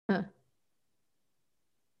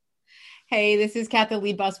Hey, this is Kat, the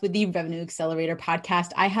lead boss with the Revenue Accelerator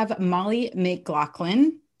podcast. I have Molly McLaughlin. Okay,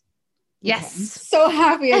 I'm Yes. so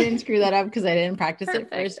happy I didn't screw that up because I didn't practice it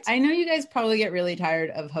first. Perfect. I know you guys probably get really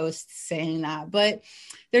tired of hosts saying that, but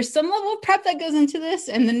there's some level of prep that goes into this,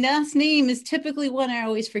 and the last name is typically one I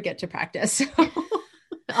always forget to practice.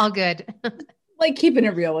 All good. Like keeping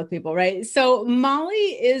it real with people, right? So Molly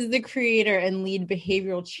is the creator and lead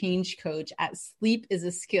behavioral change coach at Sleep is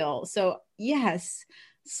a Skill. So yes,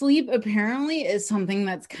 sleep apparently is something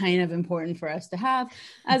that's kind of important for us to have.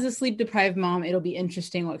 As a sleep deprived mom, it'll be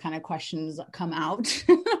interesting what kind of questions come out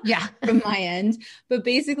Yeah. from my end. But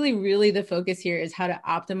basically, really the focus here is how to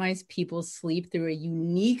optimize people's sleep through a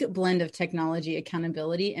unique blend of technology,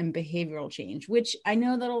 accountability, and behavioral change, which I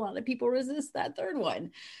know that a lot of people resist that third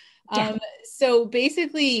one. Yeah. So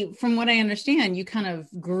basically, from what I understand, you kind of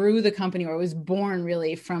grew the company or was born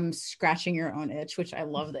really from scratching your own itch, which I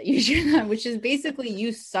love that you do that, which is basically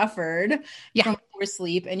you suffered Yeah. from poor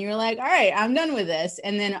sleep and you're like, all right, I'm done with this.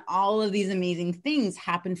 And then all of these amazing things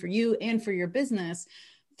happen for you and for your business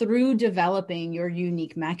through developing your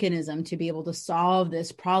unique mechanism to be able to solve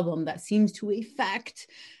this problem that seems to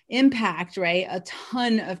impact, right, a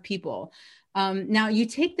ton of people. Now, you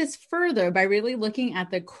take this further by really looking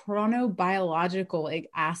at the chronobiological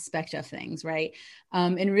aspect of things, right?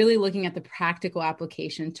 And really looking at the practical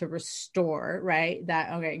application to restore, right?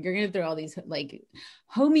 That, okay, you're going to throw all these like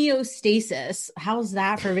homeostasis. How's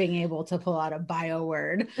that for being able to pull out a bio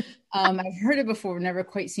word? I've heard it before, never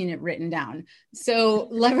quite seen it written down. So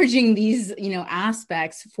leveraging these,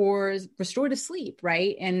 aspects for restorative sleep,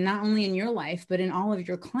 right? And not only in your life, but in all of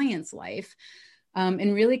your clients' life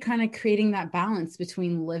and really kind of creating that balance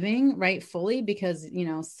between living right fully because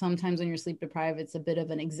sometimes when you're sleep deprived it's a bit of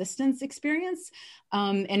an existence experience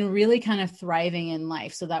and really kind of thriving in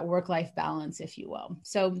life, so that work-life balance, if you will.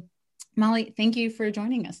 So Molly, thank you for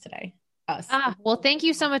joining us today. Us. Well, thank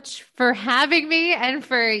you so much for having me and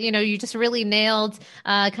for, you just really nailed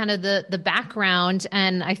kind of the background.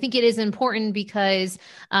 And I think it is important because,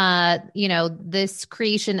 this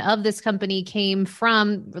creation of this company came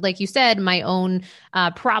from, like you said, my own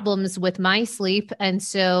problems with my sleep. And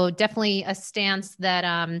so definitely a stance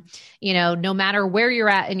that, no matter where you're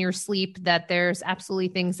at in your sleep, that there's absolutely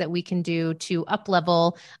things that we can do to up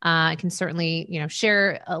level. I can certainly,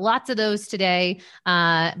 share lots of those today.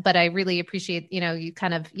 But I really appreciate, you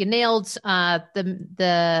nailed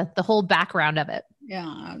the whole background of it.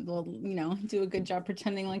 Yeah, well, do a good job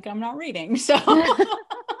pretending like I'm not reading. So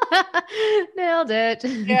Nailed it.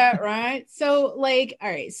 yeah, right. So, like, all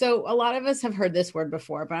right. So, a lot of us have heard this word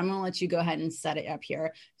before, but I'm going to let you go ahead and set it up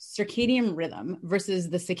here. Circadian rhythm versus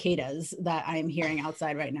the cicadas that I'm hearing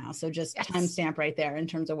outside right now. So, just Yes. timestamp right there in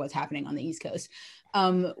terms of what's happening on the East Coast.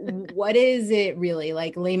 What is it really,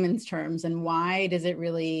 like layman's terms, and why does it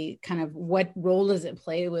really kind of, what role does it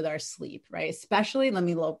play with our sleep, right? Especially, let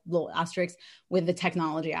me little asterisk with the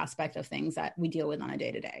technology aspect of things that we deal with on a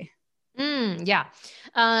day to day. Yeah.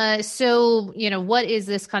 So, what is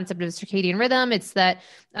this concept of circadian rhythm? It's that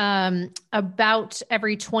about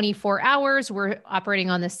every 24 hours, we're operating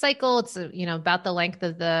on this cycle. It's, about the length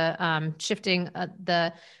of the shifting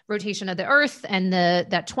the rotation of the earth and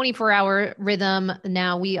that 24-hour rhythm.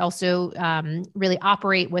 Now we also really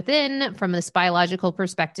operate within from this biological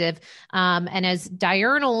perspective. And as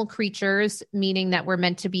diurnal creatures, meaning that we're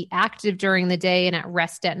meant to be active during the day and at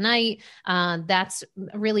rest at night, that's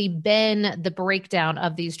really been the breakdown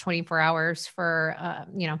of these 24 hours for,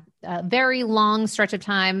 a very long stretch of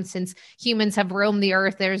time since humans have roamed the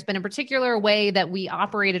earth. There's been a particular way that we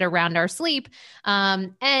operated around our sleep.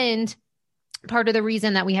 And part of the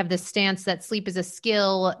reason that we have this stance that sleep is a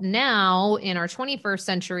skill now in our 21st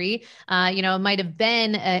century, it might have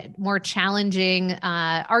been a more challenging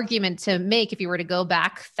argument to make if you were to go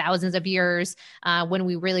back thousands of years when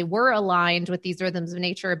we really were aligned with these rhythms of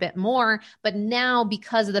nature a bit more. But now,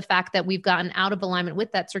 because of the fact that we've gotten out of alignment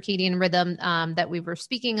with that circadian rhythm that we were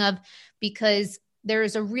speaking of, because there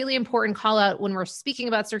is a really important call out when we're speaking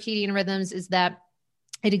about circadian rhythms is that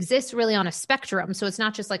it exists really on a spectrum. So it's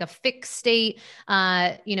not just like a fixed state.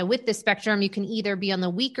 With the spectrum, you can either be on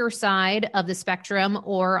the weaker side of the spectrum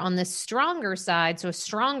or on the stronger side. So a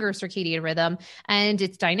stronger circadian rhythm, and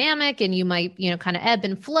it's dynamic and you might, kind of ebb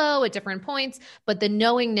and flow at different points, but the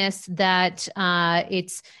knowingness that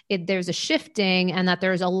there's a shifting and that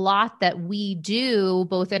there's a lot that we do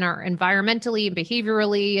both in our environmentally and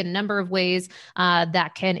behaviorally in a number of ways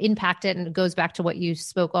that can impact it. And it goes back to what you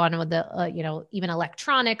spoke on with the, even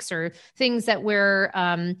electronics or things that we're,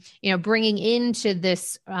 bringing into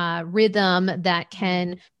this rhythm that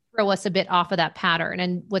can throw us a bit off of that pattern.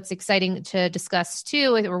 And what's exciting to discuss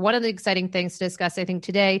too, or one of the exciting things to discuss, I think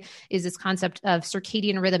today, is this concept of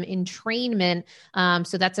circadian rhythm entrainment.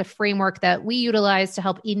 So that's a framework that we utilize to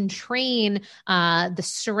help entrain the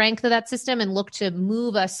strength of that system and look to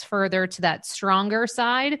move us further to that stronger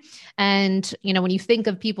side. And, when you think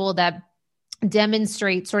of people that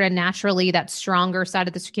demonstrate sort of naturally that stronger side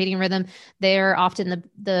of the circadian rhythm, they're often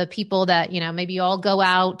the people that, maybe all go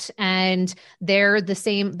out and they're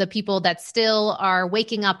the people that still are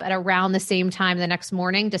waking up at around the same time the next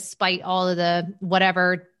morning, despite all of the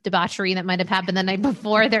whatever debauchery that might have happened the night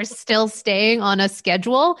before. They're still staying on a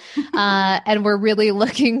schedule. And we're really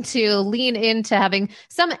looking to lean into having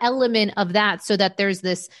some element of that so that there's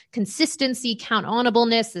this consistency,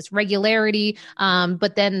 count-onableness, this regularity.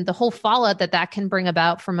 But then the whole fallout that can bring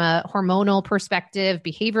about from a hormonal perspective,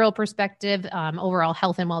 behavioral perspective, overall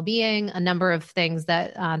health and well-being, a number of things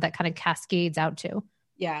that kind of cascades out to.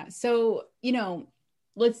 Yeah. So,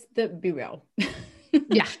 let's be real.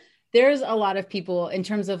 Yeah. There's a lot of people in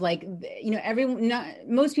terms of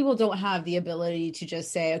most people don't have the ability to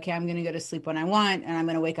just say, okay, I'm going to go to sleep when I want and I'm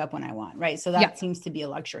going to wake up when I want. Right. So that seems to be a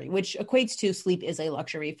luxury, which equates to sleep is a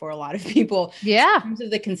luxury for a lot of people. Yeah. In terms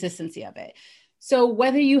of the consistency of it. So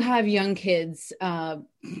whether you have young kids,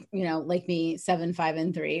 like me, 7, 5,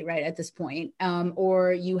 and 3, right at this point,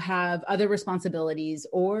 or you have other responsibilities,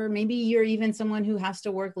 or maybe you're even someone who has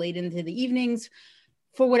to work late into the evenings,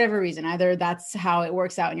 for whatever reason, either that's how it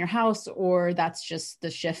works out in your house or that's just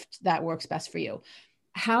the shift that works best for you.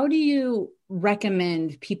 How do you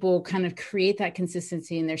recommend people kind of create that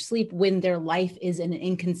consistency in their sleep when their life is an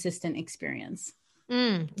inconsistent experience?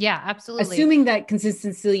 Yeah, absolutely. Assuming that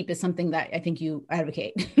consistent sleep is something that I think you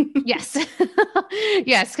advocate. Yes.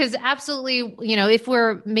 Yes. Because absolutely, if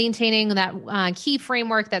we're maintaining that key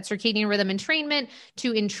framework, that circadian rhythm entrainment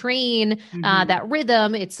to entrain that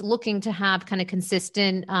rhythm, it's looking to have kind of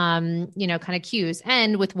consistent, kind of cues.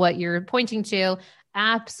 And with what you're pointing to,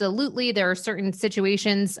 absolutely. There are certain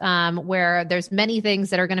situations where there's many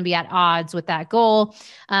things that are going to be at odds with that goal.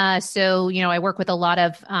 So, I work with a lot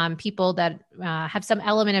of people that have some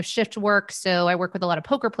element of shift work. So I work with a lot of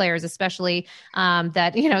poker players, especially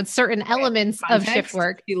that, certain elements of shift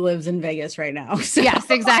work. He lives in Vegas right now. So. Yes,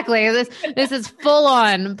 exactly. This is full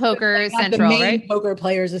on poker central, the main right? Poker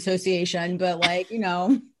Players Association, but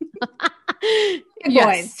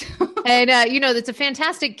Yes. And, it's a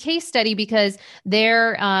fantastic case study because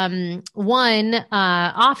they're,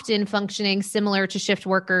 often functioning similar to shift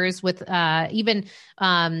workers with, even,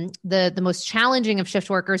 the most challenging of shift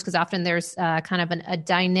workers. Cause often there's, kind of a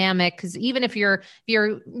dynamic, cause even if you're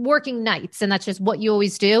working nights and that's just what you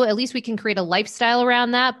always do, at least we can create a lifestyle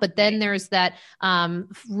around that. But then there's that,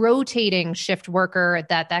 rotating shift worker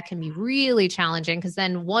that can be really challenging. Cause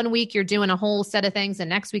then one week you're doing a whole set of things and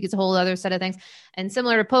next week is a whole other set of things. And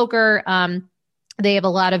similar to poker, they have a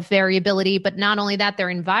lot of variability, but not only that, their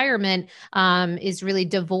environment is really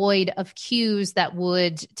devoid of cues that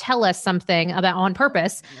would tell us something about on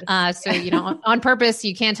purpose. So, on purpose,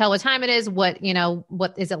 you can't tell what time it is, what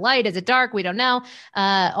is it light? Is it dark? We don't know.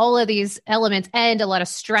 All of these elements and a lot of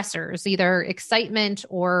stressors, either excitement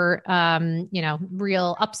or,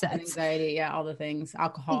 real upsets. Anxiety. Yeah. All the things,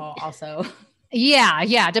 alcohol also.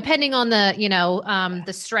 Yeah. Depending on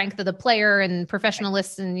the strength of the player and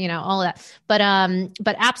professionalists and, all of that.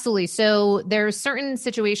 But absolutely. So there's certain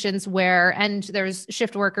situations where, and there's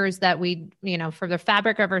shift workers that we, for the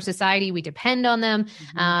fabric of our society, we depend on them.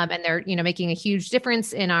 And they're, making a huge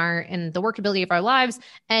difference in the workability of our lives.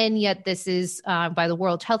 And yet this is, by the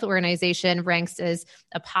World Health Organization, ranks as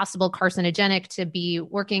a possible carcinogenic to be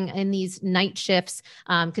working in these night shifts,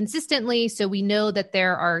 consistently. So we know that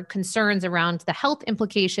there are concerns around the health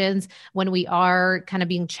implications when we are kind of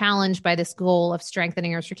being challenged by this goal of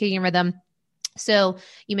strengthening our circadian rhythm. So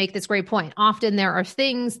you make this great point. Often there are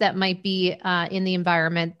things that might be in the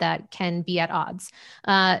environment that can be at odds.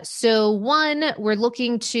 So one, we're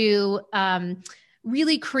looking to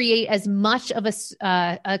really create as much of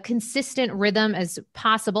a consistent rhythm as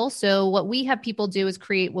possible. So what we have people do is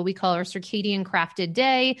create what we call our circadian crafted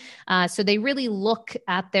day. So they really look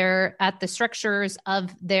at the structures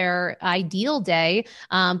of their ideal day,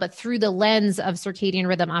 but through the lens of circadian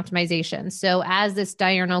rhythm optimization. So as this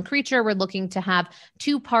diurnal creature, we're looking to have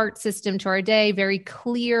 2-part system to our day, very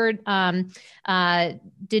clear,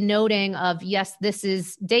 denoting of, yes, this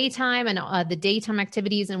is daytime and the daytime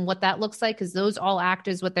activities and what that looks like, because those all act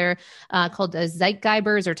as what they're called as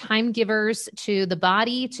Zeitgebers or time givers to the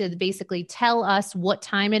body to basically tell us what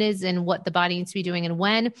time it is and what the body needs to be doing and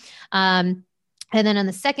when. And then in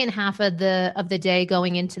the second half of the day,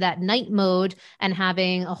 going into that night mode and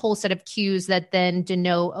having a whole set of cues that then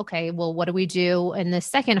denote, okay, well, what do we do in the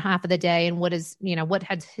second half of the day? And what is, what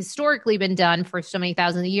has historically been done for so many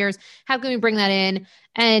thousands of years? How can we bring that in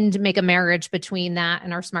and make a marriage between that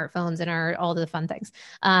and our smartphones and all the fun things?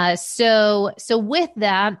 So with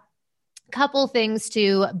that, couple things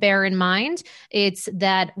to bear in mind. It's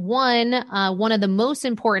that one of the most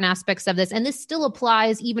important aspects of this, and this still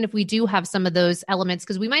applies even if we do have some of those elements,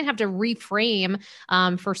 because we might have to reframe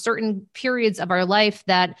for certain periods of our life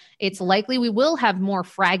that it's likely we will have more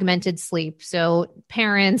fragmented sleep. So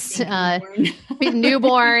parents,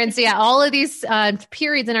 newborns, yeah, all of these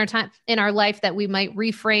periods in our life that we might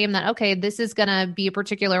reframe that, okay, this is going to be a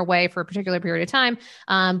particular way for a particular period of time.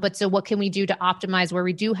 But so what can we do to optimize where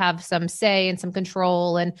we do have some say and some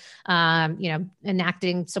control and,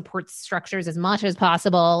 enacting support structures as much as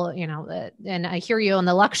possible, and I hear you on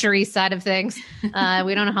the luxury side of things. We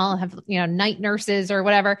don't all have, night nurses or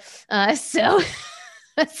whatever. So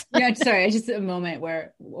yeah, sorry, just a moment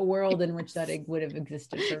where a world in which that would have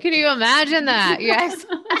existed. Can you imagine that? Yes.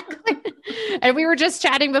 And we were just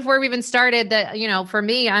chatting before we even started that, for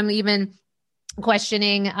me, I'm even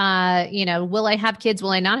questioning, will I have kids?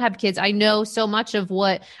 Will I not have kids? I know so much of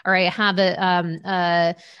or I have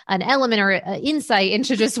an element or insight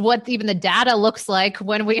into just what even the data looks like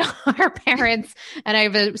when we are parents. And I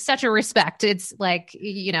have such a respect. It's like,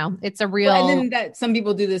 it's a real. Well, and then that some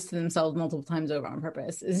people do this to themselves multiple times over on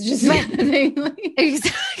purpose. It's just exactly.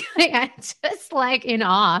 I'm just like in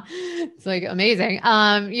awe. It's like amazing.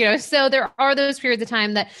 So there are those periods of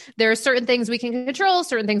time that there are certain things we can control,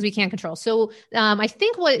 certain things we can't control. So I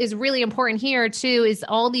think what is really important here too is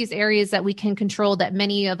all these areas that we can control that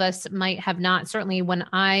many of us might have not. Certainly when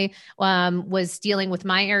I was dealing with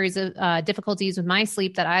my areas of difficulties with my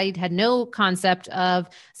sleep, that I had no concept of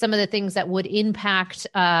some of the things that would impact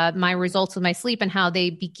my results with my sleep and how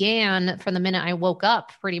they began from the minute I woke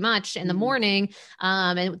up pretty much in the morning,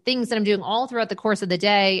 and things that I'm doing all throughout the course of the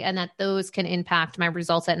day, and that those can impact my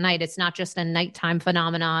results at night. It's not just a nighttime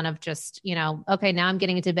phenomenon of just, okay, now I'm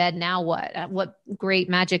getting into bed. Now what great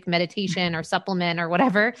magic meditation or supplement or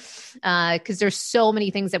whatever, because there's so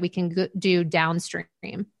many things that we can do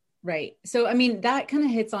downstream. Right. So, I mean, that kind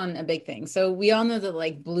of hits on a big thing. So we all know that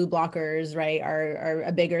like blue blockers, right, are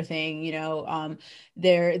a bigger thing.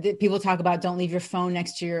 People talk about don't leave your phone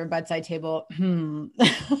next to your bedside table.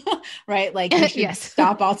 Right. Like you should yes.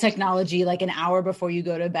 Stop all technology like an hour before you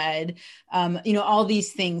go to bed. All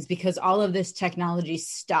these things, because all of this technology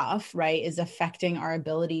stuff, right, is affecting our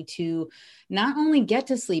ability to not only get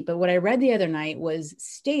to sleep, but what I read the other night was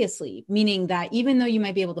stay asleep, meaning that even though you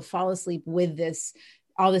might be able to fall asleep with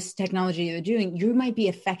all this technology you're doing, you might be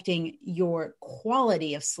affecting your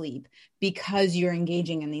quality of sleep because you're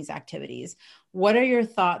engaging in these activities. What are your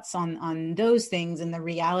thoughts on those things and the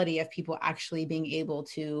reality of people actually being able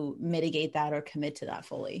to mitigate that or commit to that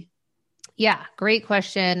fully? Yeah, great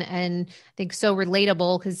question. And I think so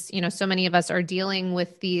relatable because, so many of us are dealing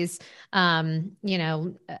with these,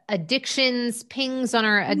 addictions, pings on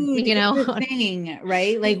our, thing,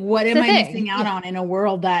 right? Like, what am I missing out on in a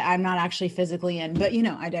world that I'm not actually physically in? But,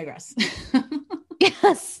 I digress.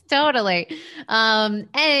 Yes, totally.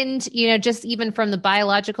 And, just even from the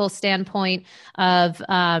biological standpoint of,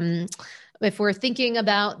 if we're thinking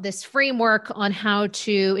about this framework on how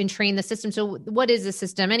to entrain the system. So what is the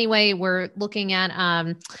system? Anyway, we're looking at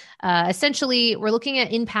essentially we're looking at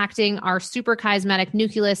impacting our suprachiasmatic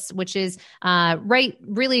nucleus, which is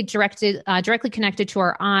really directly connected to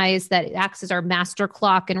our eyes, that acts as our master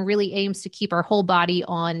clock and really aims to keep our whole body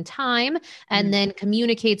on time, and then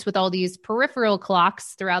communicates with all these peripheral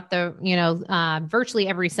clocks throughout the, virtually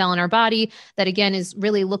every cell in our body, that again is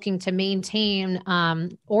really looking to maintain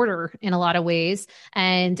order in a lot of ways,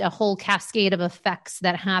 and a whole cascade of effects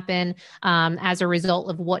that happen as a result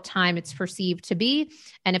of what time it's perceived to be.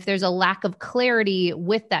 And if there's a lack of clarity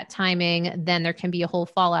with that timing, then there can be a whole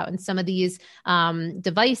fallout. And some of these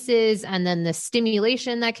devices and then the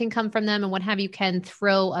stimulation that can come from them and what have you can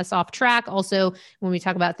throw us off track. Also, when we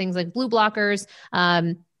talk about things like blue blockers,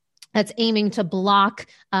 that's aiming to block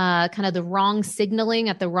kind of the wrong signaling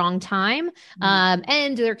at the wrong time.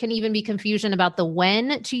 And there can even be confusion about the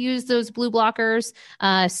when to use those blue blockers.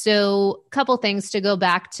 So a couple things to go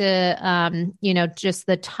back to, just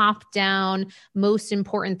the top down, most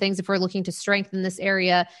important things if we're looking to strengthen this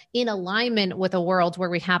area in alignment with a world where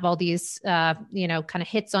we have all these, kind of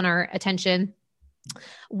hits on our attention.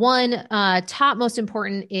 One, top most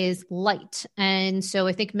important is light. And so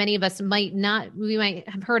I think many of us might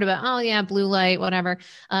have heard about, oh yeah, blue light, whatever.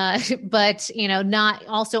 But, not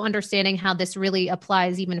also understanding how this really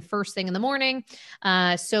applies even first thing in the morning.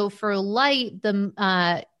 So for light,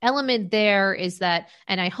 the element there is that,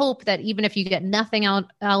 and I hope that even if you get nothing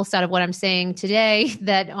else out of what I'm saying today,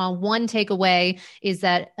 that one takeaway is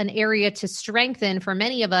that an area to strengthen for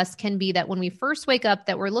many of us can be that when we first wake up,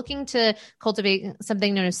 that we're looking to cultivate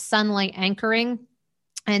something known as sunlight anchoring.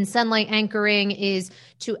 And sunlight anchoring is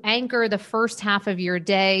to anchor the first half of your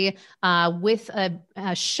day with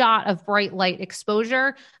a shot of bright light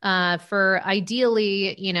exposure for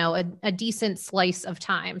ideally, a decent slice of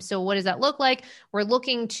time. So what does that look like? We're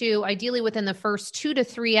looking to ideally within the first 2 to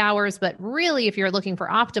 3 hours, but really if you're looking for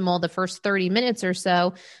optimal, the first 30 minutes or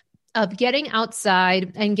so, of getting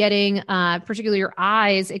outside and getting particularly your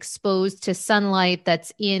eyes exposed to sunlight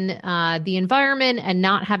that's in the environment, and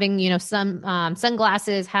not having, some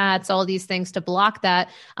sunglasses, hats, all these things to block that,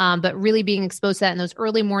 but really being exposed to that in those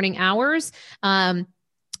early morning hours.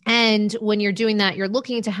 And when you're doing that, you're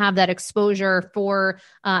looking to have that exposure for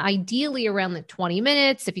ideally around the 20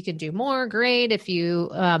 minutes. If you could do more, great.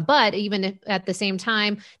 But even at the same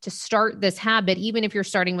time, to start this habit, even if you're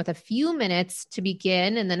starting with a few minutes to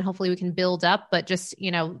begin, and then hopefully we can build up, but just,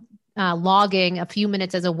 logging a few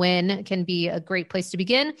minutes as a win can be a great place to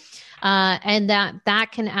begin. And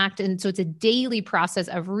that can act. And so it's a daily process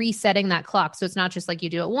of resetting that clock. So it's not just like you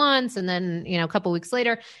do it once and then, a couple weeks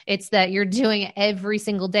later, it's that you're doing it every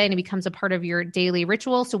single day and it becomes a part of your daily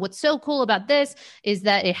ritual. So what's so cool about this is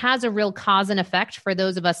that it has a real cause and effect for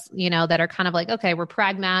those of us, that are kind of like, okay, we're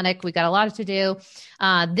pragmatic. We got a lot to do.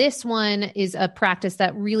 This one is a practice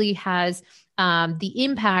that really has the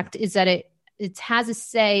impact is that it has a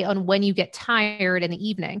say on when you get tired in the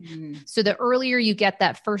evening. So the earlier you get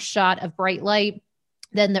that first shot of bright light,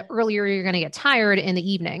 then the earlier you're going to get tired in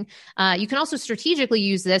the evening. You can also strategically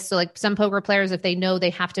use this. So like some poker players, if they know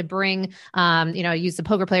they have to bring, use the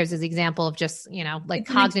poker players as an example of just, like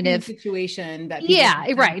it's cognitive situation that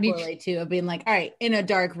right. correlate to, of being like, all right, in a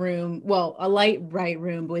dark room, well, a light, bright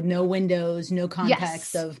room with no windows, no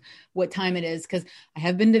context of what time it is. Cause I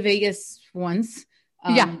have been to Vegas once.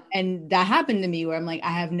 And that happened to me where I'm like, I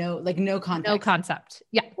have no context. No concept.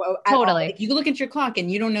 Yeah, totally. Like, you can look at your clock and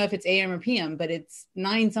you don't know if it's AM or PM, but it's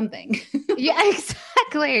 9 something. Yeah,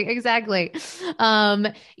 exactly.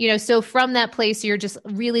 So from that place, you're just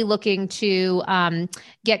really looking to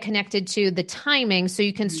get connected to the timing. So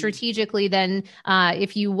you can strategically then,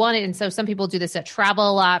 if you want it, and so some people do this at travel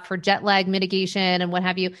a lot for jet lag mitigation and what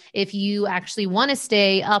have you. If you actually want to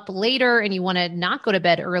stay up later and you want to not go to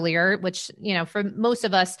bed earlier, which, for most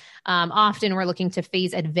of us, often we're looking to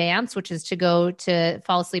phase advance, which is to go to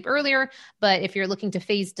fall asleep earlier. But if you're looking to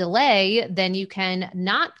phase delay, then you can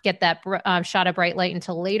not get that shot of bright light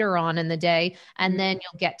until later on in the day, and then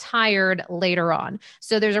you'll get tired later on.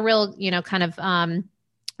 So there's a real, kind of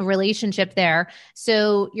relationship there.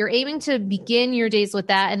 So you're aiming to begin your days with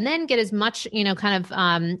that, and then get as much, kind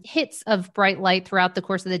of hits of bright light throughout the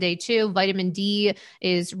course of the day too. Vitamin D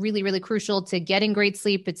is really, really crucial to getting great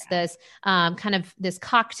sleep. It's this kind of this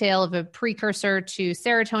cocktail of a precursor to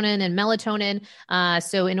serotonin and melatonin.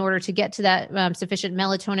 So in order to get to that sufficient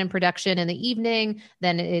melatonin production in the evening,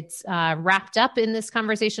 then it's wrapped up in this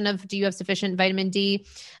conversation of, do you have sufficient vitamin D?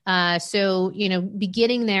 So,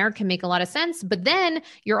 beginning there can make a lot of sense, but then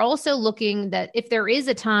you're also looking that if there is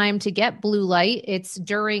a time to get blue light, it's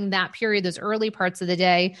during that period, those early parts of the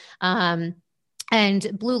day.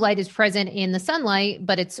 And blue light is present in the sunlight,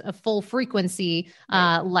 but it's a full frequency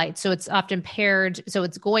light. So it's often paired. So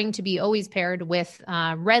it's going to be always paired with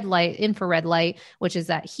red light, infrared light, which is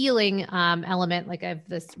that healing element. Like I have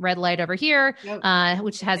this red light over here,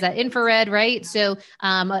 which has that infrared, right? So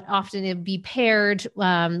often it'd be paired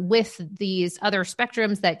with these other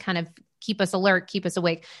spectrums that kind of keep us alert, keep us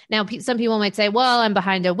awake. Now, some people might say, well, I'm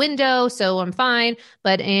behind a window, so I'm fine.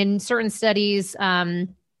 But in certain studies,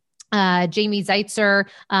 Jamie Zeitzer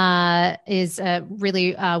is a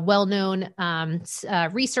really well-known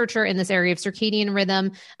researcher in this area of circadian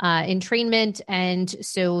rhythm entrainment. And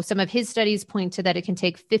so some of his studies point to that it can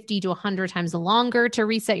take 50 to 100 times longer to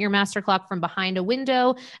reset your master clock from behind a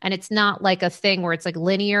window. And it's not like a thing where it's like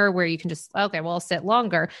linear, where you can just, okay, well, I'll sit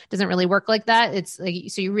longer. It doesn't really work like that. It's like,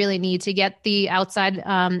 so you really need to get the outside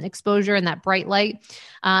exposure and that bright light.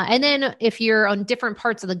 And then if you're on different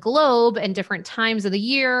parts of the globe and different times of the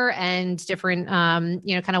year and different,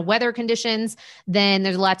 kind of weather conditions, then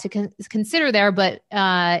there's a lot to consider there. But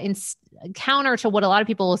counter to what a lot of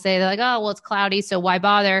people will say. They're like, oh, well, it's cloudy, so why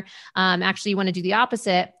bother? Actually, you want to do the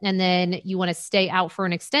opposite. And then you want to stay out for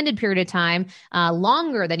an extended period of time,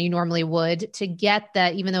 longer than you normally would, to get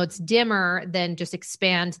that, even though it's dimmer, then just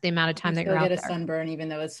expand the amount of time that you're out there. Get a sunburn, even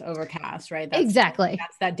though it's overcast, right? Exactly.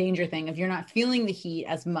 That's that danger thing. If you're not feeling the heat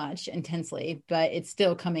as much intensely, but it's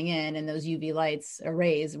still coming in and those UV lights or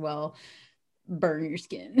rays will burn your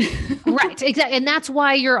skin. Right. Exactly. And that's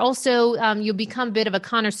why you're also, you'll become a bit of a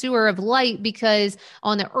connoisseur of light, because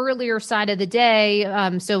on the earlier side of the day,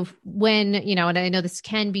 so when, and I know this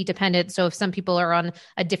can be dependent. So if some people are on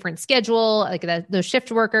a different schedule, like those shift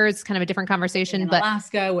workers, kind of a different conversation. But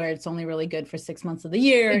Alaska, where it's only really good for 6 months of the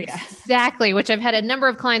year. Exactly. Which I've had a number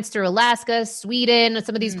of clients through Alaska, Sweden,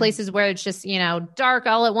 some of these places where it's just, dark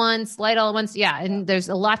all at once, light all at once. Yeah. And there's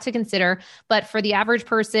a lot to consider. But for the average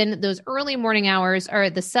person, those early morning hours,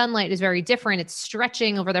 or the sunlight is very different. It's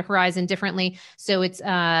stretching over the horizon differently. So it's,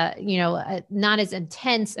 not as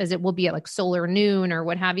intense as it will be at like solar noon or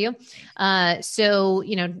what have you. So,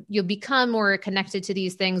 you'll become more connected to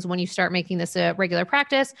these things when you start making this a regular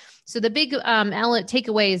practice. So the big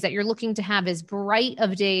takeaway is that you're looking to have as bright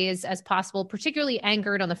of days as possible, particularly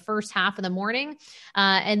anchored on the first half of the morning.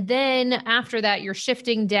 And then after that, you're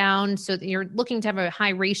shifting down. So that you're looking to have a high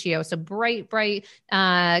ratio. So bright,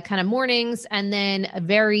 kind of mornings, and then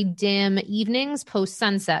very dim evenings post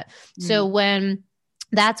sunset. So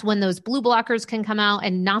that's when those blue blockers can come out,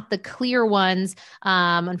 and not the clear ones.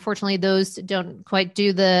 Unfortunately, those don't quite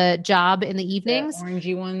do the job in the evenings. The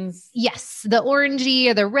orangey ones. Yes, the orangey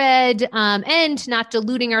or the red, and not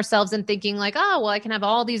deluding ourselves and thinking like, oh, well, I can have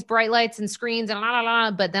all these bright lights and screens and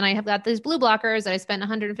but then I have got these blue blockers that I spent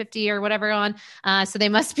 150 or whatever on, so they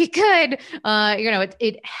must be good.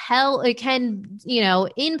 It can,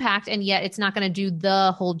 impact, and yet it's not going to do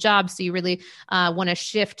the whole job. So you really want to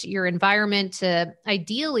shift your environment to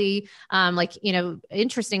ideally,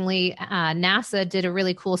 interestingly, NASA did a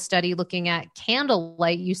really cool study looking at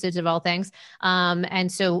candlelight usage of all things. And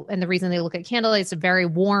the reason they look at candlelight is very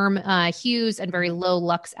warm hues and very low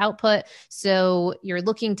lux output. So you're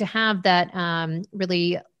looking to have that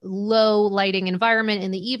really low lighting environment in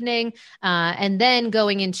the evening. And then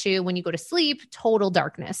going into, when you go to sleep, total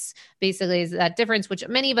darkness basically is that difference, which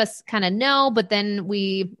many of us kind of know, but then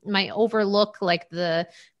we might overlook like the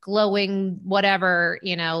glowing, whatever,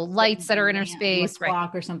 lights that are in our space, right?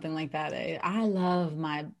 Clock or something like that. I love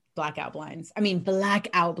my blackout blinds.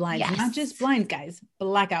 Yes. Not just blinds, guys,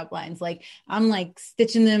 blackout blinds. Like I'm like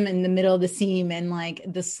stitching them in the middle of the seam, and like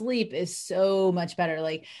the sleep is so much better.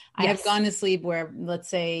 Like I have gone to sleep where, let's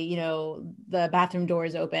say, the bathroom door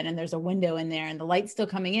is open and there's a window in there and the light's still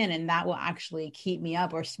coming in, and that will actually keep me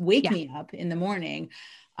up or wake me up in the morning.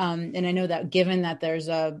 And I know that given that there's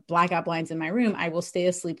a blackout blinds in my room, I will stay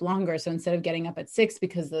asleep longer. So instead of getting up at 6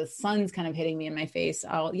 because the sun's kind of hitting me in my face,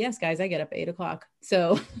 yes, guys, I get up at 8 o'clock.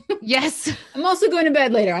 So yes, I'm also going to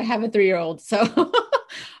bed later. I have a 3-year-old. So,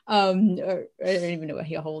 I don't even know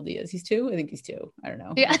how old he is. He's 2. I think he's 2. I don't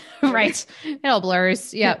know. Yeah. Right. It all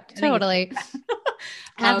blurs. Yep. Totally.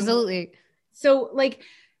 Absolutely. So like,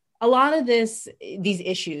 a lot of these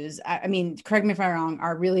issues, I mean, correct me if I'm wrong,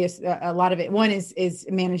 are really a lot of it. One is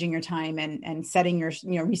managing your time and setting your,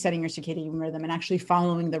 resetting your circadian rhythm and actually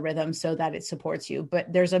following the rhythm so that it supports you.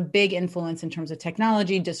 But there's a big influence in terms of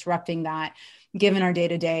technology disrupting that, given our day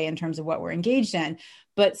to day in terms of what we're engaged in.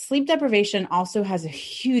 But sleep deprivation also has a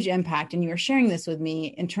huge impact. And you were sharing this with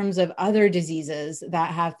me in terms of other diseases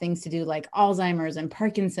that have things to do like Alzheimer's and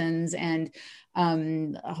Parkinson's and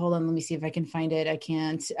hold on, let me see if I can find it. I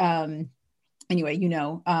can't. Anyway,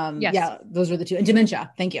 yes. Yeah, those were the two. And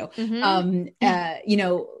dementia. Thank you.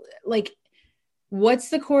 Like what's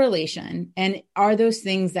the correlation, and are those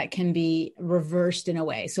things that can be reversed in a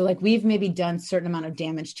way? So like we've maybe done a certain amount of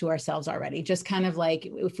damage to ourselves already, just kind of like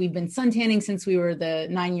if we've been suntanning since we were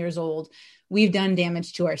 9 years old, we've done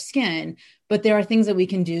damage to our skin, but there are things that we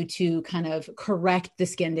can do to kind of correct the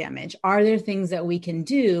skin damage. Are there things that we can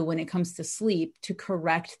do when it comes to sleep to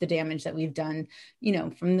correct the damage that we've done,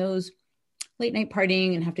 from those late night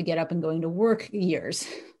partying and have to get up and going to work years?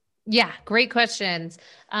 Yeah, great questions.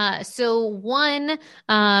 So one,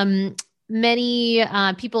 many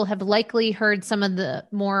people have likely heard some of the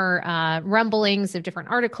more rumblings of different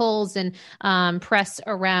articles and press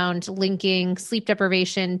around linking sleep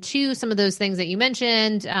deprivation to some of those things that you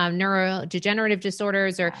mentioned, neurodegenerative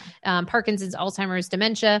disorders or Parkinson's, Alzheimer's,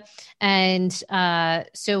 dementia. And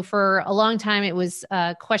so for a long time, it was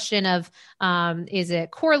a question of, is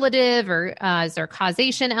it correlative or is there a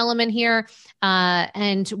causation element here?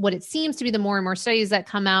 And what it seems to be, the more and more studies that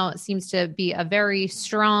come out, seems to be a very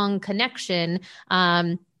strong connection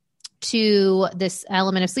to this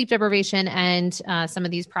element of sleep deprivation and some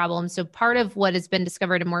of these problems. So part of what has been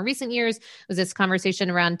discovered in more recent years was this conversation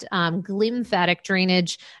around glymphatic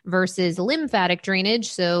drainage versus lymphatic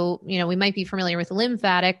drainage. So, we might be familiar with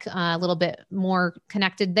lymphatic, a little bit more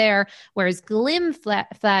connected there, whereas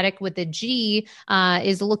glymphatic with the G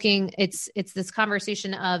is looking, it's this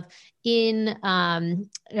conversation of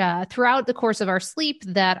throughout the course of our sleep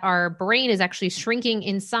that our brain is actually shrinking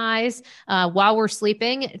in size while we're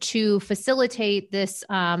sleeping to facilitate this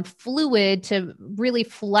fluid to really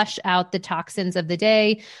flush out the toxins of the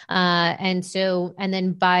day. And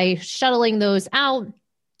then by shuttling those out,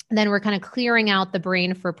 then we're kind of clearing out the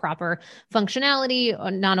brain for proper functionality,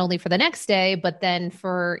 not only for the next day, but then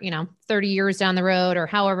for, 30 years down the road or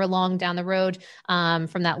however long down the road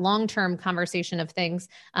from that long-term conversation of things,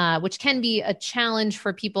 which can be a challenge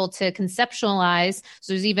for people to conceptualize.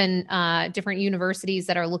 So there's even different universities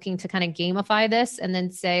that are looking to kind of gamify this and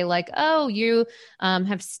then say like, oh, you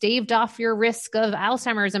have staved off your risk of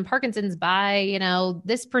Alzheimer's and Parkinson's by,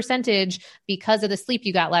 this percentage because of the sleep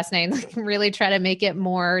you got last night. Like really try to make it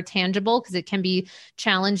more tangible because it can be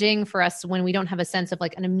challenging for us when we don't have a sense of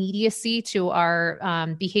like an immediacy to our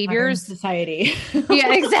behaviors. Society.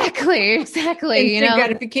 Yeah, exactly. Instant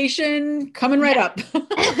gratification coming right up.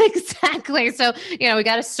 Exactly. So, we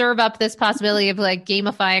got to serve up this possibility of like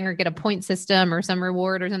gamifying or get a point system or some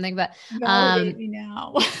reward or something. But validate me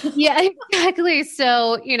now. Yeah, exactly.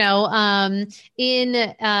 So, in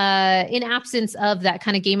absence of that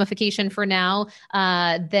kind of gamification for now,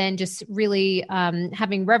 then just really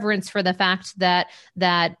having reverence for the fact that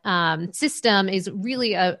system is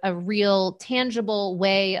really a real tangible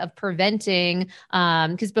way of preventing,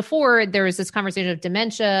 because before there was this conversation of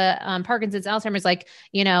dementia, Parkinson's, Alzheimer's, like,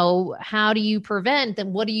 how do you prevent?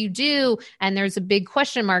 Then what do you do? And there's a big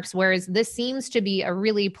question marks, whereas this seems to be a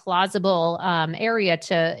really plausible area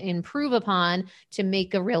to improve upon to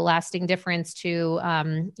make a real lasting difference to,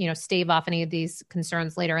 stave off any of these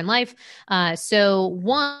concerns later in life. So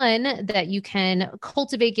one, that you can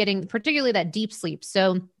cultivate getting particularly that deep sleep.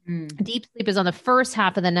 So deep sleep is on the first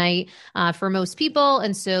half of the night for most people.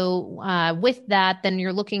 And so with that, then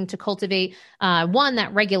you're looking to cultivate, that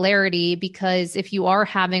regularity, because if you are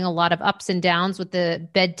having a lot of ups and downs with the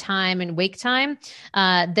bedtime and wake time,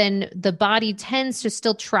 then the body tends to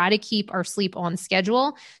still try to keep our sleep on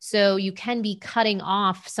schedule. So you can be cutting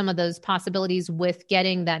off some of those possibilities with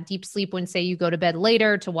getting that deep sleep when, say, you go to bed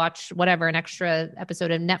later to watch whatever, an extra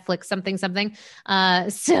episode of Netflix, something.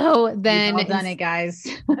 So then you've all done it, guys.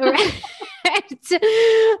 Right.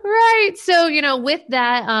 Right. So, with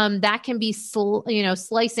that, that can be,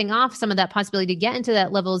 slicing off some of that possibility to get into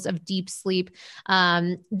that levels of deep sleep.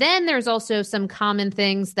 Then there's also some common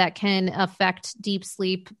things that can affect deep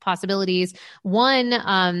sleep possibilities.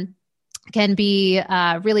 One, can be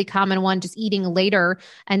a really common one, just eating later.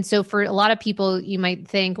 And so for a lot of people, you might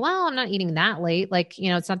think, well, I'm not eating that late. Like,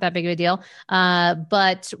 it's not that big of a deal.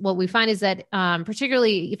 But what we find is that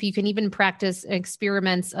particularly if you can even practice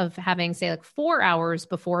experiments of having, say, like 4 hours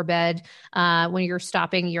before bed, when you're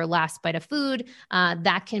stopping your last bite of food,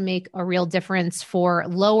 that can make a real difference for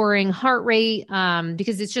lowering heart rate,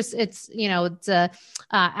 because it's a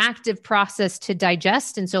active process to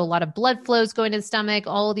digest. And so a lot of blood flows going to the stomach,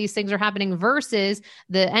 all of these things are happening versus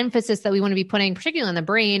the emphasis that we want to be putting, particularly on the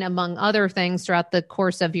brain, among other things throughout the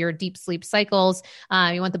course of your deep sleep cycles.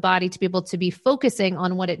 You want the body to be able to be focusing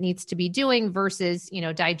on what it needs to be doing versus,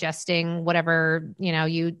 digesting whatever,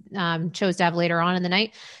 you chose to have later on in the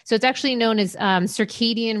night. So it's actually known as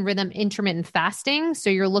circadian rhythm intermittent fasting. So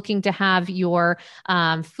you're looking to have your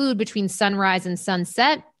food between sunrise and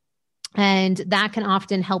sunset. And that can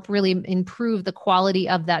often help really improve the quality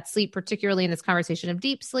of that sleep, particularly in this conversation of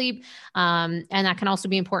deep sleep. And that can also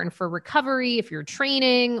be important for recovery if you're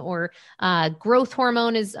training, or growth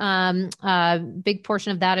hormone is a big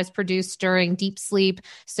portion of that is produced during deep sleep.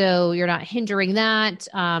 So you're not hindering that.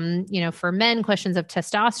 For men, questions of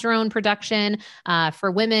testosterone production.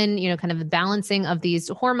 For women, kind of the balancing of these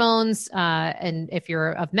hormones. And if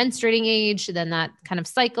you're of menstruating age, then that kind of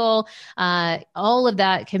cycle, all of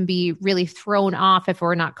that can be really thrown off if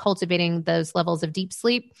we're not cultivating those levels of deep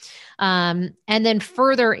sleep. And then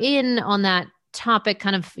further in on that topic,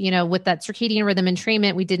 kind of, with that circadian rhythm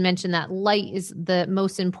entrainment, we did mention that light is the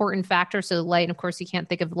most important factor. So light, and of course, you can't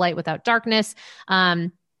think of light without darkness.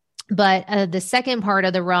 But the second part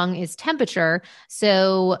of the rung is temperature.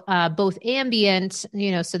 So both ambient,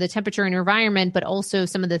 so the temperature in your environment, but also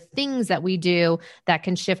some of the things that we do that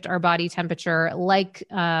can shift our body temperature, like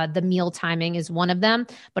the meal timing is one of them,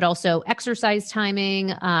 but also exercise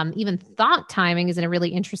timing, even thought timing is a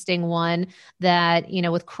really interesting one that,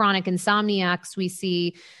 with chronic insomniacs, we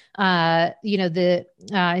see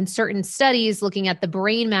in certain studies looking at the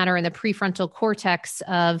brain matter and the prefrontal cortex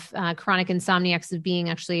of chronic insomniacs of being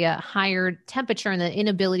actually a higher temperature and the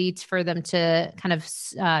inability for them to kind of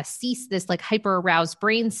cease this like hyper aroused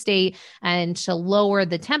brain state and to lower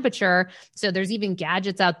the temperature. So there's even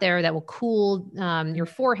gadgets out there that will cool your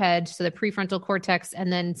forehead, so the prefrontal cortex,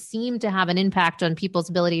 and then seem to have an impact on people's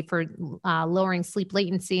ability for lowering sleep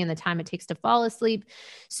latency and the time it takes to fall asleep.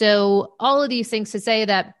 So all of these things to say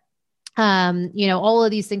that all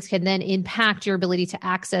of these things can then impact your ability to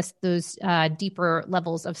access those deeper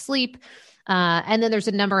levels of sleep. And then there's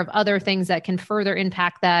a number of other things that can further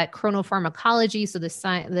impact that chronopharmacology. So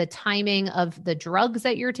the timing of the drugs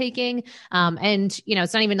that you're taking.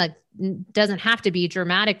 It's not even like, doesn't have to be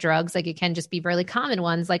dramatic drugs. Like it can just be really common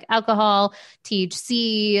ones like alcohol,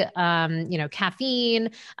 THC, caffeine,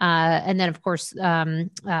 and then of course,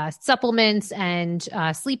 supplements and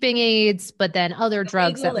sleeping aids, but then other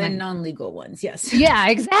drugs legal and non-legal ones. Yes. Yeah,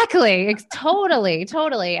 exactly.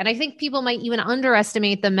 Totally. And I think people might even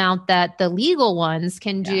underestimate the amount that the legal ones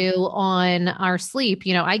can do on our sleep.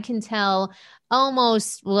 I can tell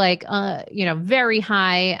almost like, very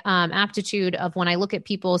high aptitude of when I look at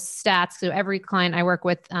people's stats. So every client I work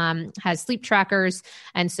with has sleep trackers.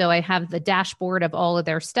 And so I have the dashboard of all of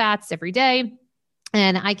their stats every day.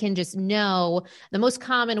 And I can just know the most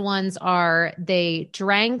common ones are they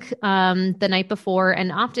drank the night before.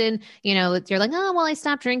 And often, you're like, oh, well, I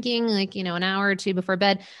stopped drinking like, an hour or two before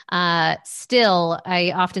bed. Still,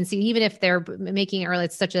 I often see, even if they're making it early,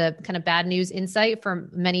 it's such a kind of bad news insight for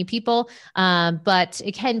many people. But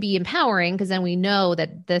it can be empowering because then we know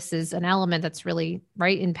that this is an element that's really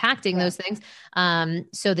impacting those things.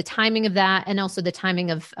 So the timing of that, and also the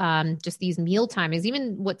timing of just these meal timings,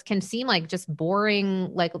 even what can seem like just boring,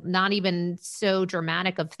 like not even so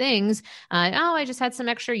dramatic of things. I just had some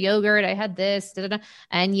extra yogurt. I had this,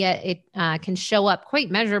 and yet it can show up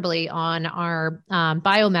quite measurably on our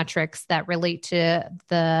biometrics that relate to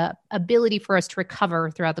the ability for us to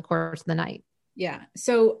recover throughout the course of the night. Yeah.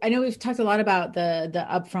 So I know we've talked a lot about the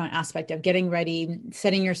upfront aspect of getting ready,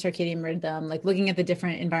 setting your circadian rhythm, like looking at the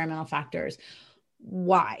different environmental factors.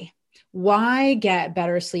 Why get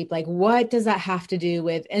better sleep? Like, what does that have to do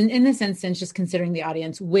with, and in this instance, just considering the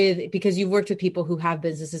audience because you've worked with people who have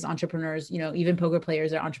businesses, entrepreneurs, even poker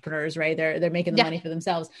players are entrepreneurs, right? They're making the money for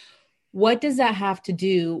themselves. What does that have to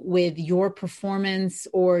do with your performance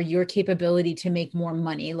or your capability to make more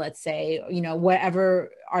money? Let's say,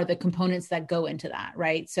 whatever are the components that go into that,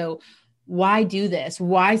 right? So why do this?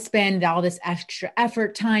 Why spend all this extra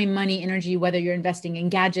effort, time, money, energy, whether you're investing in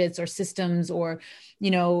gadgets or systems or,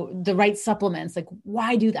 the right supplements? Like,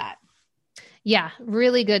 why do that? Yeah,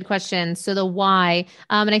 really good question. So the why,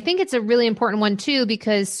 and I think it's a really important one too,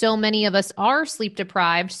 because so many of us are sleep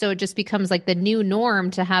deprived. So it just becomes like the new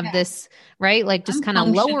norm to have this, right? Like just kind of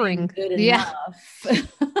lowering. Good enough.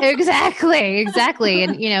 Exactly.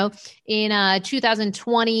 And, in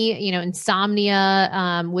 2020,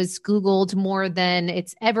 insomnia was Googled more than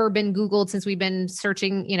it's ever been Googled since we've been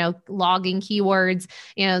searching, logging keywords.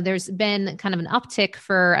 There's been kind of an uptick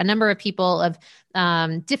for a number of people of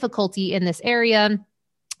difficulty in this area.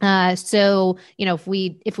 So, if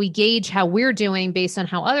we gauge how we're doing based on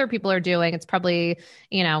how other people are doing, it's probably,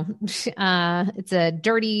 it's a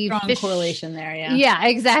dirty strong correlation there. Yeah. Yeah,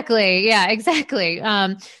 exactly.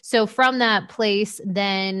 So from that place,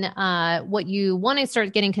 then, what you want to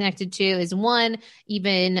start getting connected to is one,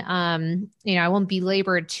 even, I won't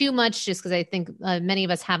belabor it too much just because I think many of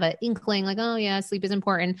us have an inkling like, oh yeah, sleep is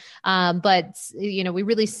important. But we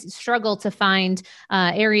really struggle to find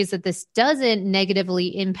areas that this doesn't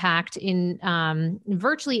negatively impact in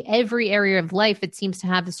virtually every area of life. It seems to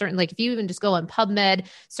have a certain, like if you even just go on PubMed,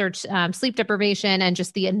 search sleep deprivation and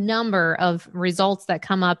just the number of results that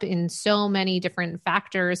come up in so many different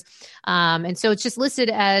factors. And so it's just listed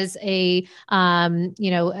as a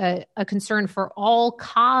concern for all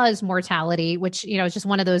cause mortality, which, is just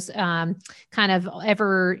one of those kind of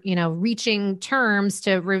ever, reaching terms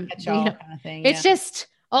to, kind of thing, it's just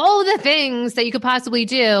all the things that you could possibly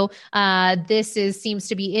do. Seems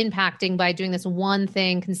to be impacting by doing this one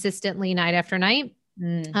thing consistently night after night.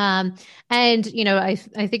 I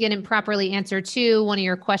think an improperly answer to one of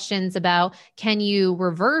your questions about, can you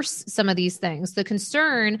reverse some of these things? The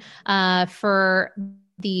concern for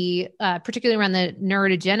particularly around the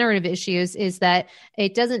neurodegenerative issues, is that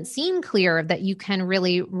it doesn't seem clear that you can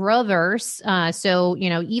really reverse. So,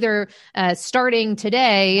 either starting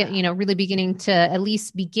today, really beginning to at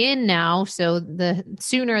least begin now. So the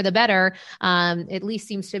sooner the better, at least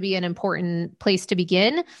seems to be an important place to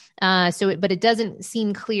begin. But it doesn't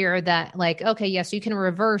seem clear that like, okay, yes, you can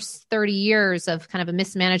reverse 30 years of kind of a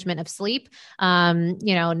mismanagement of sleep.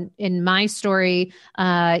 In my story,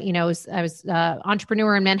 I was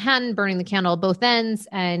entrepreneur in Manhattan, burning the candle at both ends,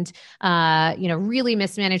 and really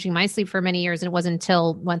mismanaging my sleep for many years. And it wasn't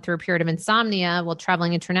until went through a period of insomnia while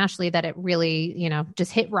traveling internationally that it really,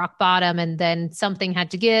 just hit rock bottom, and then something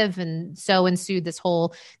had to give, and so ensued this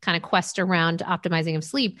whole kind of quest around optimizing of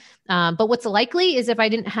sleep. But what's likely is if I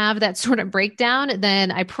didn't have that sort of breakdown,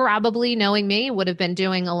 then I probably, knowing me, would have been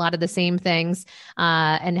doing a lot of the same things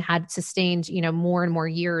and had sustained, more and more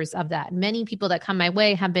years of that. Many people that come my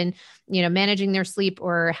way have been, managing their sleep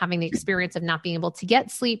or having the experience of not being able to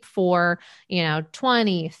get sleep for,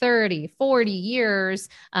 20, 30, 40 years.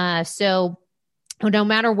 So no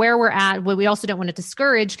matter where we're at, what we also don't want to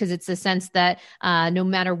discourage, because it's a sense that no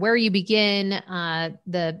matter where you begin,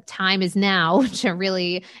 the time is now to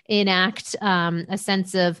really enact a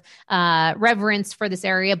sense of reverence for this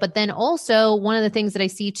area. But then also one of the things that I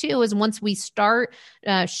see too is once we start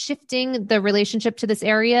shifting the relationship to this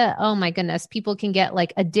area, oh my goodness, people can get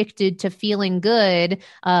like addicted to feeling good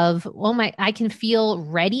of, I can feel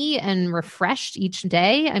ready and refreshed each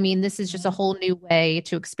day. I mean, this is just a whole new way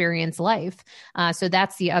to experience life. So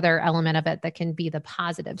that's the other element of it that can be the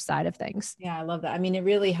positive side of things. Yeah, I love that. I mean, it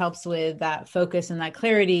really helps with that focus and that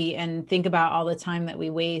clarity, and think about all the time that we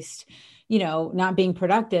waste, not being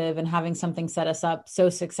productive and having something set us up so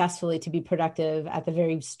successfully to be productive at the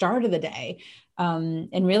very start of the day.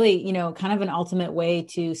 And really, kind of an ultimate way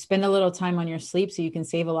to spend a little time on your sleep so you can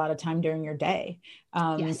save a lot of time during your day,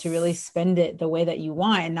 to really spend it the way that you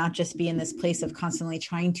want, and not just be in this place of constantly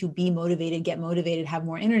trying to be motivated, get motivated, have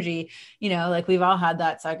more energy. Like we've all had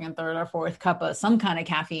that second, third, or fourth cup of some kind of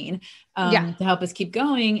caffeine to help us keep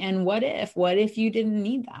going. And what if you didn't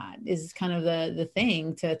need that, is kind of the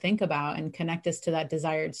thing to think about and connect us to that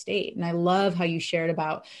desired state. And I love how you shared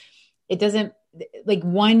about it doesn't, like,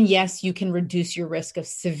 yes, you can reduce your risk of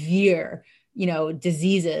severe,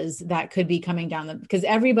 diseases that could be coming down because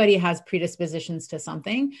everybody has predispositions to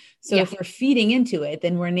something. So if we're feeding into it,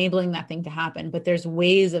 then we're enabling that thing to happen. But there's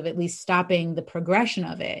ways of at least stopping the progression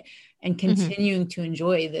of it and continuing to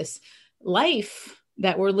enjoy this life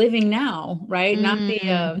that we're living now, right? Not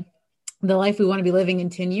the life we want to be living in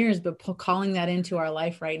 10 years, but calling that into our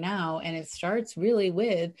life right now. And it starts really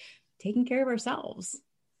with taking care of ourselves.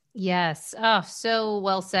 Yes. Oh, so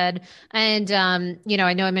well said. And,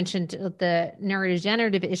 I know I mentioned the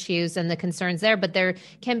neurodegenerative issues and the concerns there, but there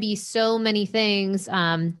can be so many things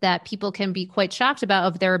that people can be quite shocked about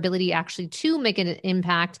of their ability actually to make an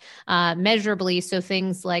impact measurably. So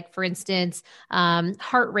things like, for instance,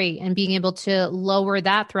 heart rate, and being able to lower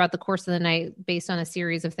that throughout the course of the night based on a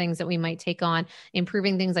series of things that we might take on,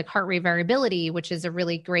 improving things like heart rate variability, which is a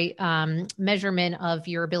really great measurement of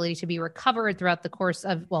your ability to be recovered throughout the course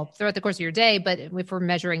of, your day. But if we're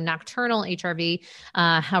measuring nocturnal HRV,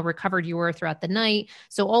 how recovered you were throughout the night.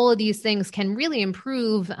 So all of these things can really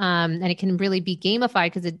improve, and it can really be gamified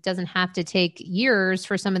because it doesn't have to take years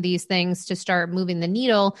for some of these things to start moving the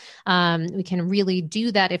needle. We can really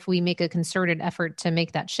do that if we make a concerted effort to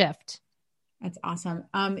make that shift. That's awesome.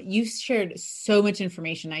 You shared so much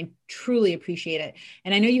information. I truly appreciate it.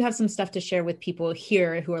 And I know you have some stuff to share with people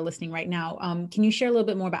here who are listening right now. Can you share a little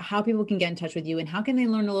bit more about how people can get in touch with you, and how can they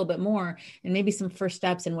learn a little bit more, and maybe some first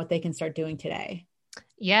steps and what they can start doing today?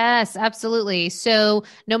 Yes, absolutely. So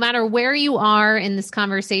no matter where you are in this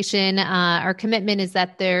conversation, our commitment is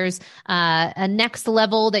that there's a next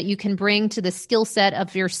level that you can bring to the skill set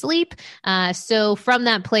of your sleep. So from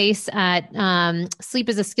that place at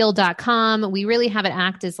sleepisaskill.com, we really have it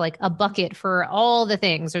act as like a bucket for all the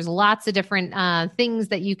things. There's lots of different things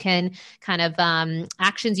that you can kind of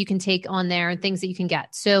actions you can take on there and things that you can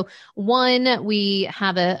get. So one, we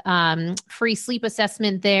have a free sleep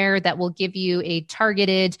assessment there that will give you a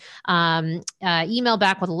targeted email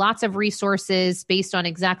back with lots of resources based on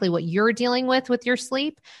exactly what you're dealing with your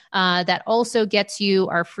sleep. That also gets you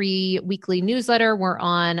our free weekly newsletter. We're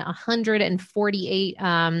on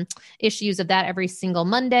 148 issues of that every single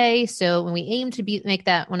Monday. So when we aim to make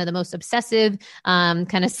that one of the most obsessive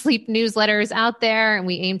kind of sleep newsletters out there, and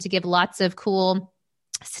we aim to give lots of cool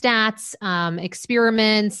stats,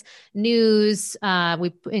 experiments, news.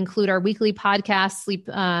 We include our weekly podcast,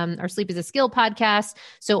 our Sleep is a Skill podcast.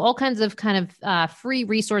 So all kinds of free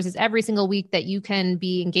resources every single week that you can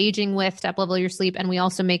be engaging with to up-level your sleep. And we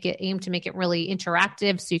also aim to make it really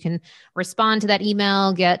interactive, so you can respond to that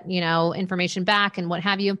email, get, information back and what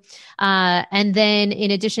have you. And then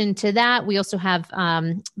in addition to that, we also have,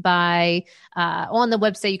 on the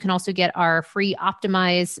website, you can also get our free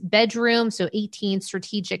Optimize bedroom. So 18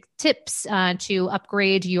 strategic tips to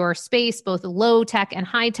upgrade your space, both low tech and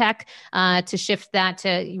high tech, to shift that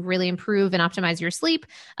to really improve and optimize your sleep.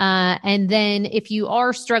 And then if you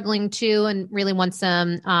are struggling to and really want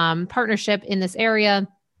some partnership in this area,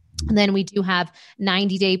 then we do have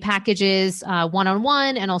 90-day packages,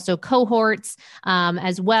 one-on-one, and also cohorts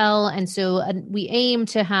as well. And so we aim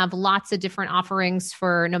to have lots of different offerings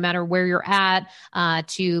for no matter where you're at,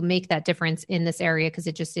 to make that difference in this area, because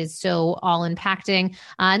it just is so all impacting.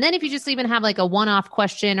 And then if you just even have like a one-off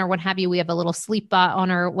question or what have you, we have a little sleep bot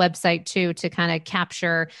on our website too, to kind of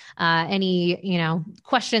capture any,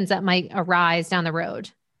 questions that might arise down the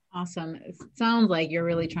road. Awesome. It sounds like you're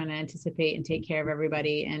really trying to anticipate and take care of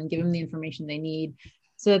everybody and give them the information they need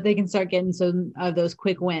so that they can start getting some of those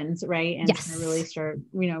quick wins, right? And yes. really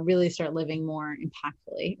start living more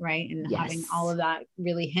impactfully, right? And yes. having all of that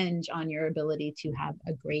really hinge on your ability to have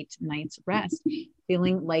a great night's rest,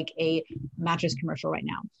 feeling like a mattress commercial right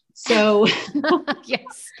now. So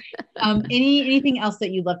yes. Anything else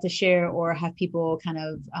that you'd love to share or have people kind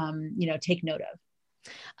of, take note of?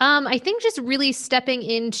 I think just really stepping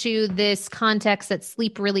into this context that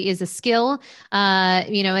sleep really is a skill.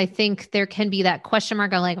 I think there can be that question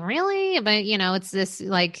mark of like, really? But, it's this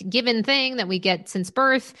like given thing that we get since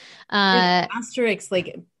birth. Asterisks,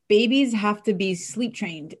 like babies have to be sleep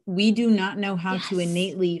trained. We do not know how to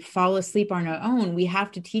innately fall asleep on our own. We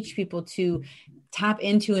have to teach people to tap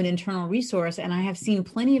into an internal resource. And I have seen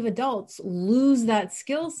plenty of adults lose that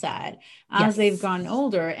skill set as they've gotten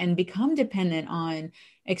older and become dependent on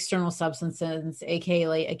external substances, aka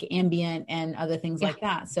like ambient and other things like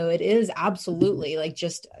that. So it is absolutely like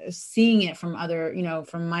just seeing it from other,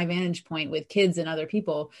 from my vantage point with kids and other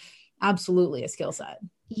people, absolutely a skill set.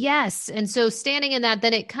 Yes. And so standing in that,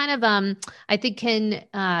 then it kind of, I think can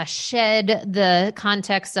shed the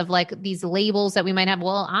context of like these labels that we might have.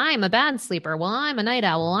 Well, I'm a bad sleeper. Well, I'm a night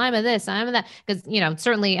owl. Well, I'm a this, I'm a that. Because,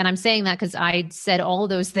 certainly, and I'm saying that because I said all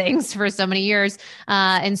those things for so many years.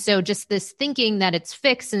 And so just this thinking that it's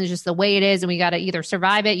fixed and it's just the way it is, and we got to either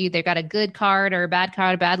survive it. You either got a good card or a bad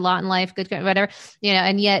card, a bad lot in life, good card, whatever,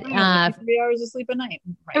 and yet 3 hours of sleep a night.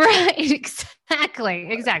 Right.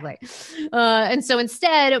 Exactly. And so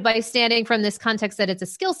instead, by standing from this context that it's a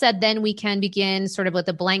skill set, then we can begin sort of with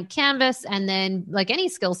a blank canvas, and then like any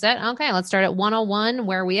skill set, okay, let's start at 101.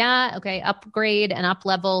 Where are we at? Okay, upgrade and up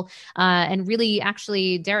level, and really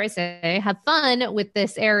actually, dare I say, have fun with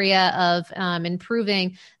this area of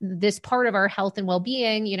improving this part of our health and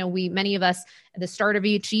well-being. Many of us at the start of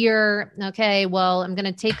each year, okay, well,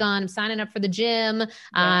 I'm signing up for the gym.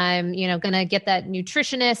 I'm, going to get that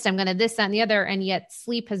nutritionist. I'm going to this, that, and the other. And yet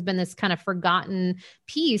sleep has been this kind of forgotten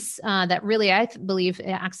piece that really, I believe,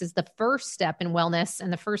 acts as the first step in wellness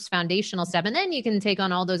and the first foundational step. And then you can take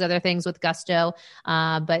on all those other things with gusto.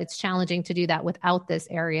 But it's challenging to do that without this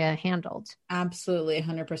area handled. Absolutely.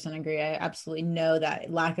 100% agree. I absolutely know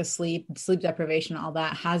that lack of sleep deprivation, all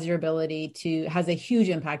that has a huge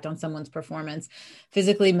impact on someone's performance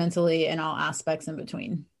physically, mentally, and all aspects in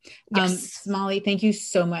between. Yes. Molly, thank you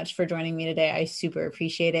so much for joining me today. I super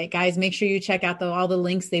appreciate it. Guys, make sure you check out all the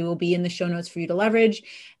links. They will be in the show notes for you to leverage.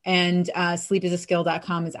 And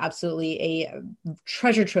sleepisaskill.com is absolutely a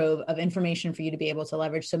treasure trove of information for you to be able to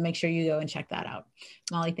leverage. So make sure you go and check that out.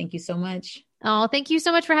 Molly, thank you so much. Oh, thank you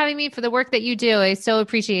so much for having me, for the work that you do. I so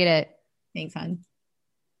appreciate it. Thanks, hon.